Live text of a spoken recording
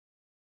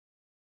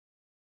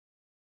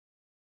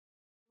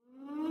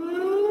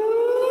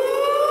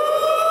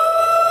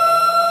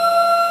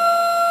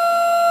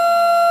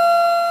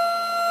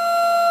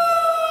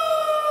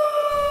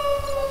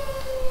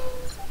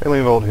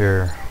Killing Volt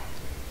here,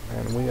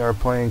 and we are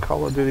playing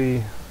Call of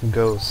Duty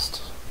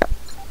Ghost.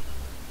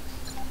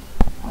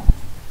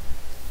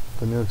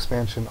 The new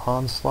expansion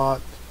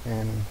Onslaught,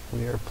 and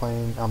we are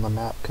playing on the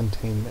map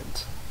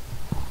Containment.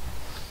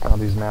 Now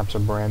these maps are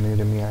brand new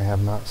to me. I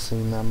have not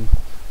seen them,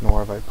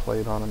 nor have I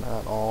played on them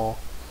at all.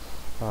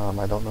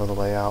 I don't know the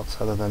layouts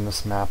other than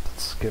this map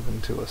that's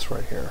given to us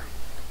right here.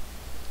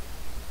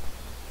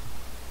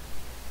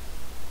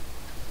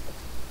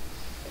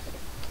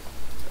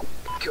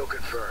 Kill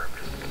confirmed.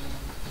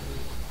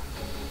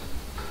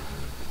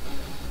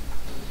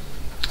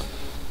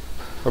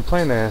 We're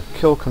playing a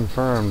kill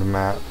confirmed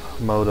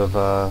mode of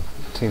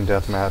team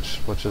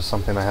deathmatch, which is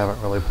something I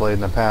haven't really played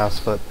in the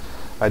past, but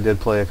I did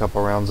play a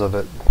couple rounds of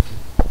it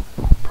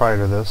prior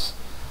to this,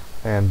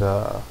 and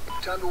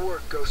Time to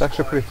work, Ghost it's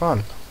actually Squad. pretty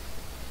fun.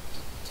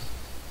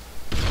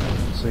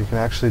 So you can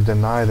actually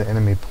deny the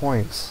enemy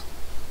points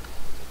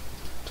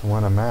to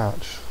win a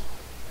match.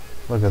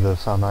 Look at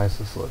this, how nice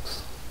this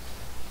looks.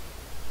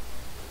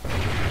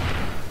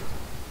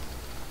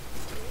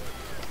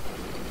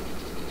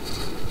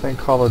 I think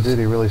Call of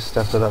Duty really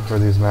stepped it up for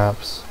these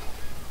maps.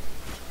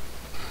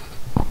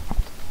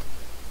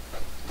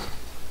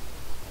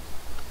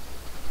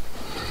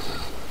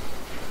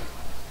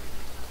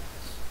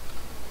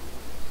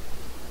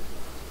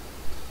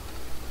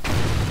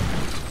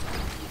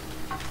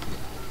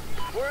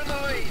 We're in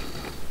the lead.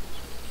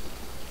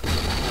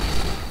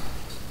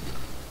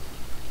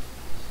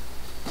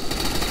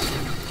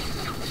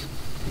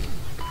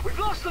 We've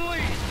lost the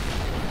lead.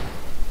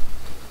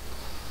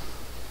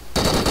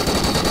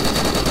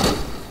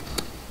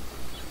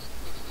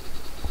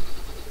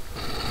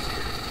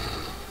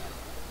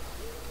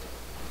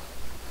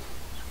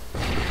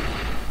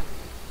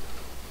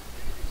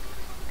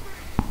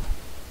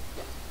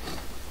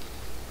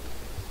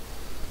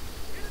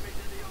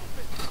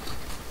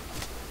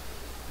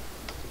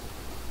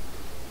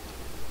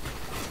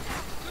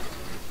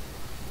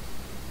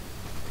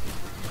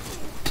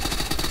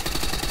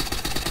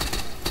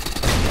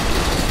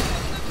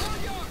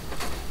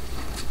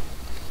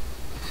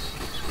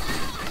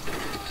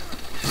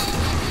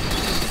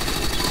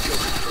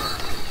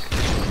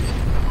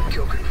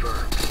 Kill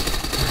confirmed.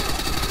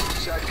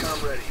 SATCOM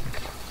ready.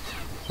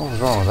 What was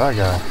wrong with that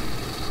guy?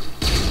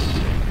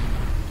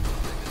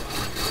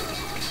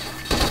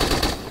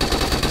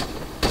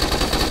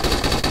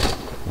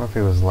 I don't know if he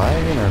was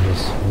lagging or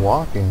just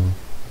walking.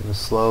 He was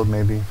slowed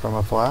maybe from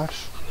a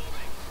flash.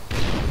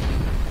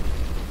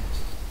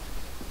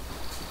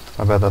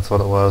 I bet that's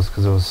what it was,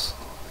 because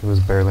he was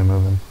barely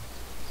moving.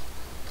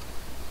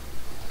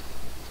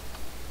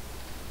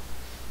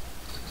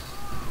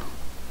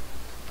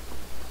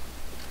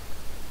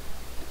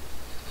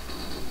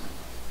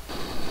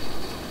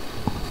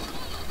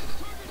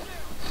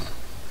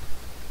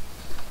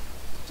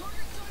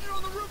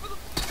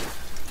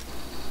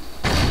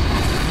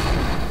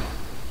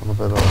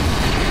 A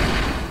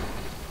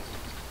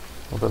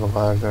little bit of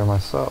lag there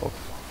myself.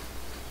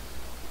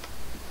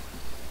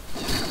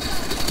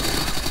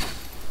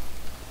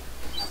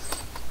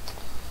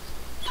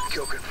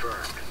 Kill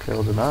confirmed.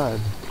 Kill denied.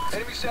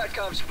 Enemy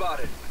SATCOM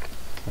spotted.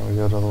 There we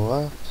go to the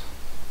left.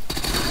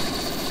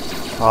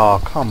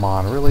 Oh, come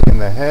on, really in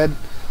the head?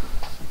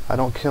 I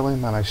don't kill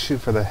him and I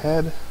shoot for the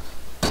head.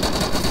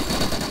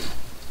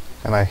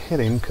 And I hit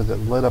him because it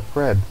lit up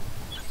red.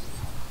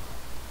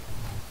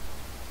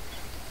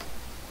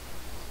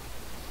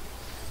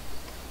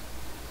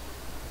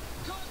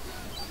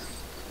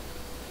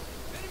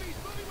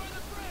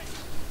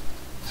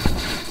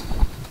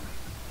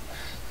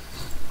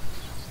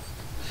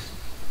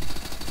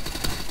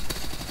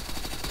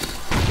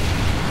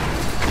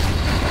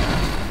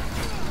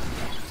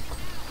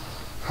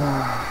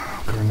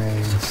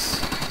 Grenades.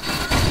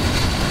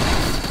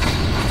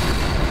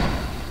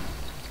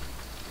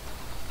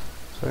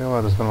 So you know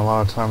what, there's been a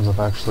lot of times I've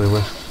actually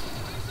wished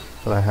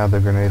that I had the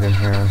grenade in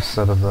here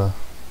instead of the...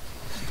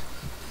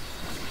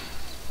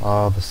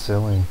 Oh, the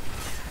ceiling.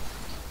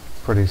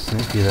 Pretty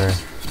sneaky there.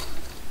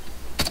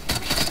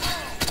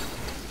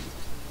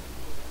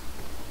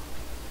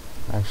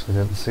 I actually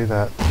didn't see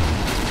that.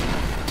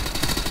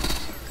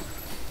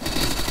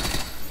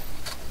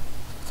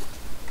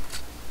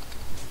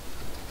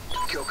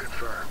 Kill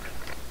confirmed.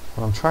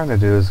 What I'm trying to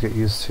do is get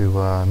used to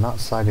not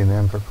sighting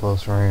in for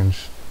close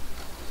range.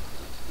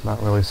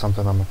 Not really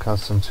something I'm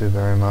accustomed to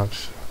very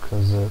much,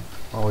 because it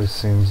always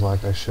seems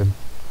like I should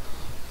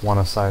want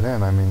to sight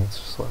in. I mean, it's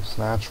just what's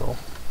natural.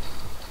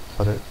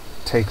 But it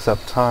takes up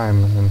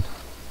time, and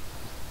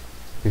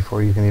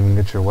before you can even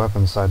get your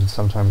weapon sighted,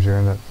 sometimes you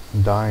end up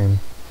dying.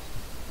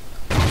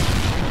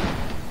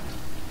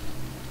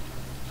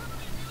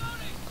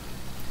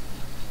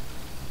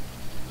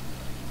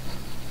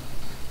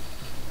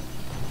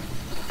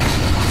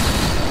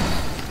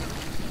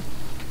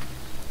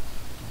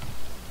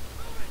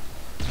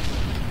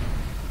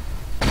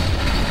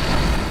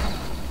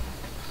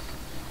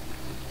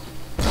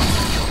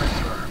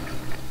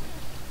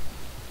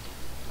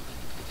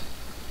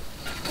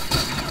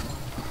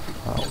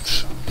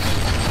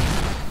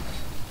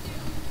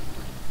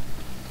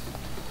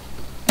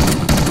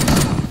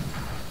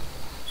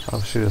 Oh,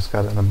 she just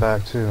got it in the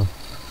back too.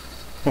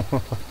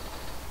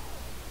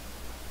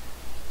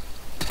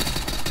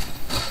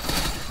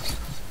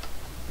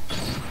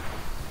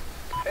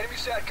 Enemy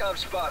SATCOM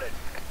spotted.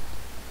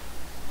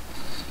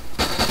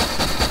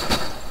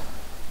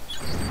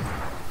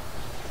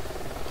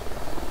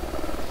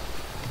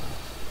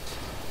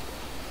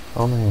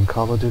 Only in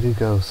Call of Duty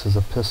Ghosts is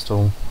a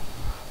pistol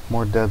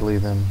more deadly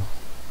than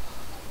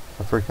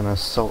a freaking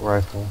assault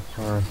rifle,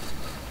 or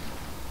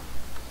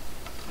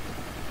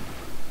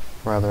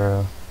rather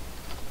a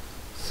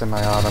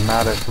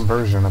semi-automatic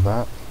version of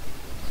that.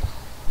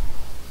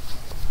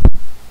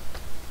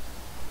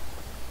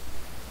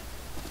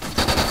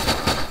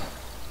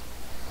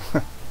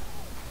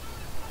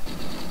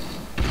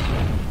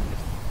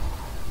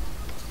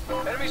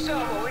 Enemy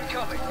salvo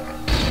incoming.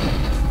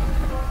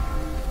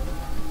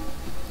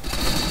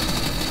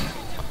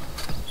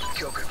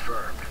 Kill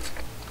confirmed.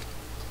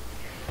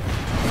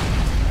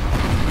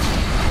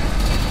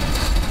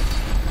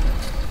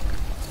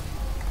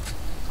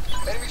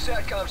 Enemy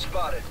SATCOM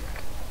spotted.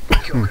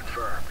 Kill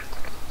confirmed.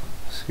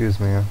 Excuse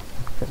me, I'm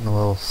getting a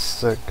little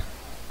sick.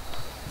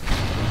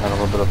 Had a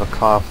little bit of a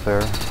cough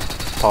there.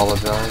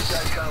 Apologize.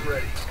 SATCOM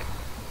ready.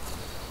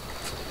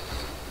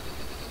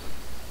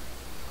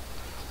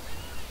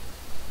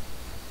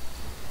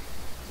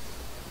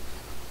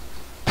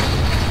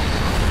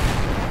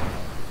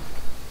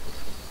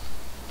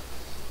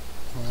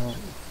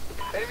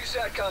 Enemy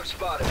SATCOM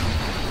spotted.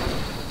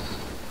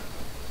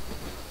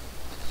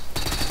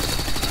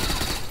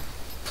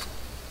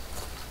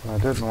 What I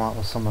didn't want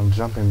was someone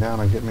jumping down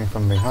and get me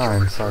from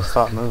behind, so I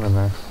stopped moving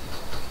there.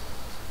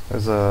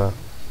 There's a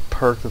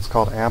perk that's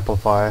called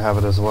Amplify. I have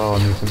it as well,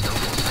 and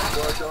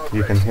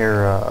you can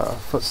hear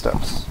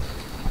footsteps.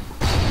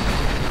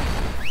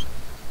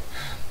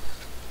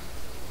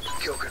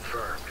 Kill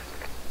confirmed.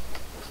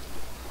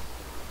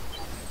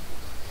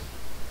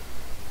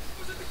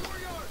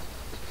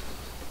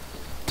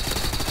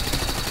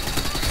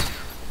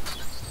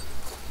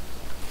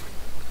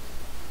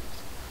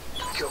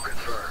 Kill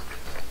confirmed.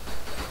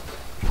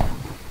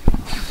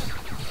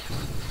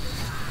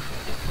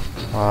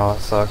 Wow,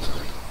 that sucked.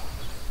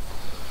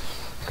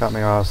 Got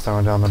me while I was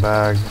throwing down the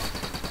bag.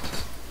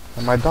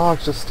 And my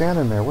dog's just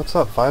standing there. What's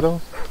up, Fido?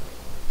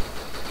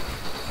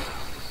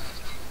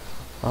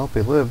 I hope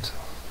he lived.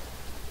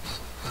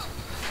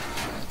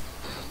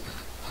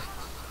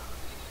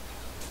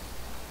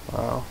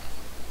 Wow.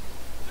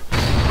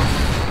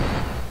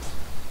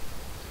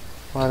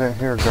 Well, I didn't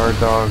hear a guard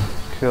dog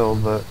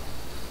killed, but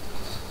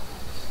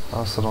I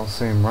also don't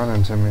see him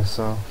running to me,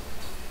 so...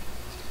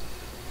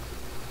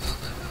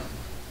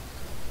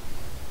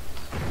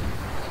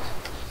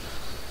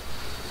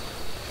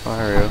 Oh,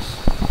 here he is.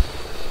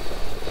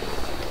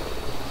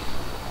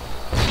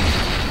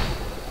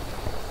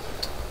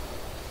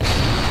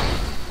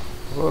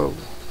 Whoa.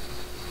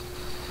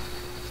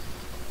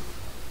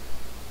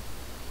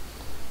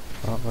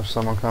 Oh, there's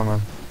someone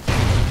coming.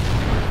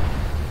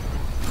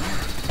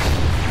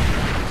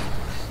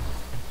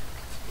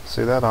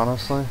 See that,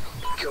 honestly?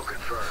 Kill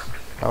confirmed.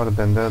 I would have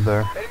been dead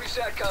there. Enemy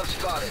SATCOM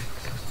spotted.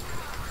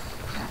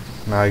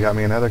 Now he got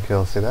me another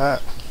kill. See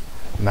that?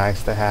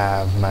 Nice to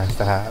have. Nice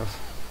to have.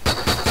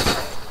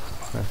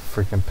 That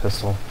freaking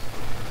pistol.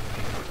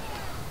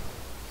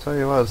 Tell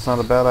you what, it's not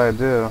a bad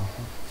idea.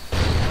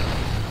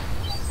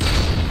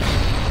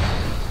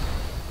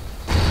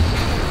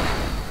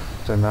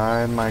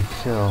 Denied my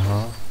kill,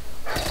 huh?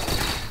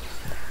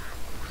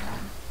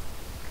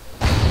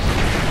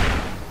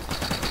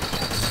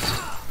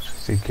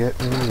 If you get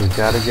me, you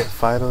gotta get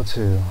Fido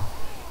too.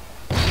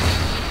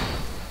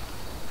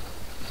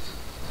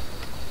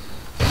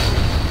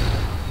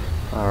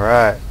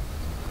 Alright.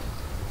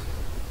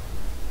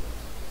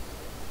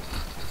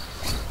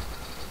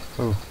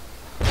 Ooh,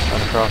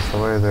 got across the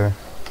way there.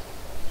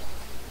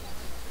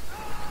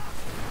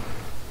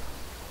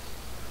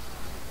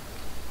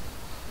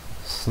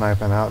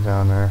 Sniping out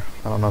down there.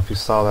 I don't know if you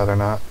saw that or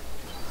not.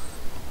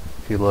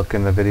 If you look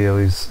in the video,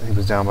 he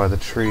was down by the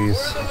trees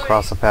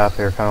across the path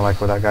there, kind of like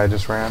where that guy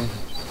just ran.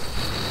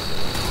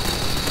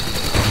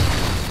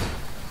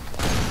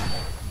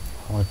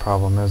 Only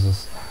problem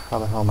is how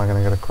the hell am I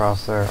going to get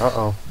across there?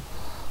 Uh-oh.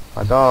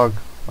 My dog.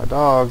 My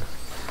dog.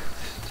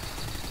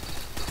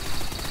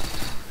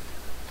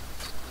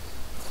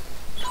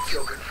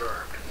 Kill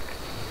confirmed.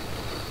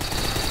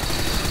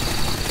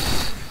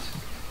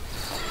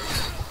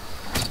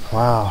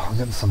 Wow, I'm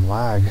getting some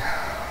lag.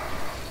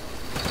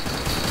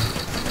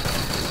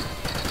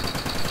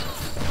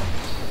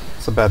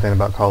 That's the bad thing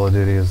about Call of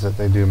Duty is that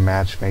they do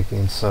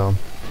matchmaking, so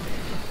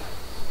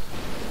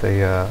they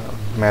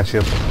match you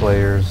up with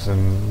players,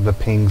 and the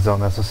pings don't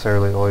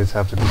necessarily always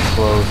have to be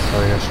close, so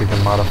I guess you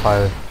can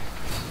modify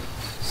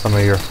some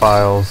of your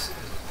files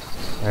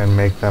and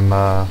make them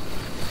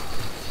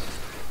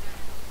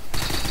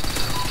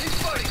Keep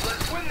fighting,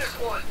 let's win this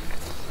one.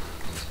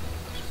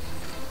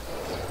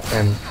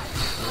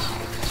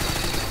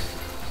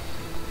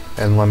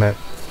 and limit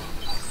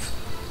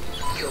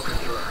Kill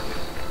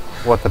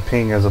confirmed. what the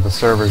ping is of the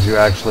servers you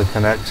actually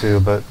connect to,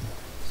 but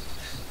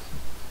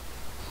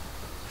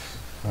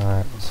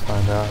Alright, let's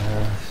find out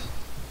here.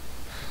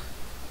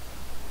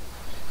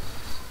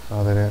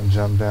 Oh, they didn't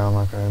jump down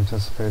like I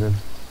anticipated.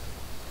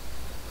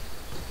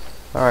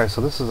 Alright,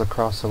 so this is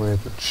across the way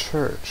at the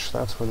church.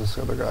 That's where this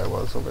other guy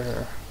was over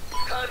here.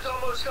 Time's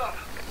almost up.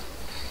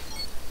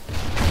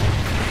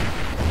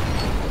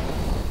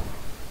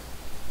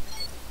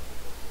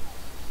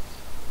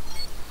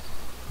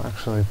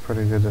 Actually,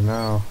 pretty good to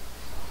know.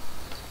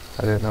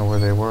 I didn't know where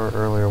they were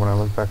earlier when I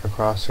looked back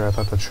across here. I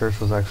thought the church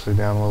was actually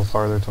down a little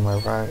farther to my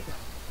right.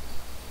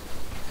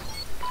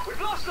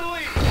 We've lost the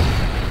lead.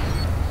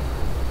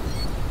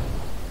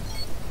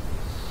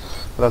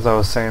 But as I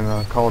was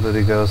saying, Call of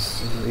Duty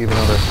Ghosts, even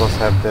though they're supposed to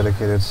have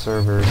dedicated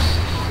servers,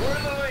 We're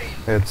in the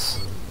lead.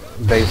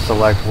 they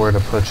select where to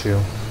put you.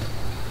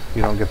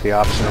 You don't get the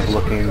option of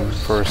looking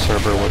for a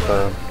server with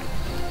a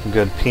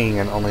good ping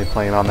and only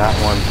playing on that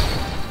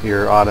one.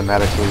 You're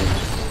automatically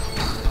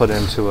put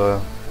into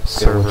a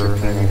server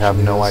and you have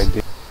no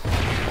idea.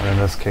 And in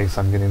this case,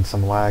 I'm getting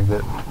some lag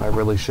that I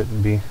really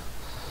shouldn't be.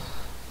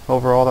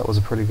 Overall, that was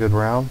a pretty good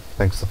round.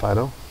 Thanks to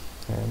Fido,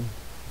 and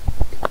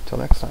until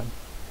next time.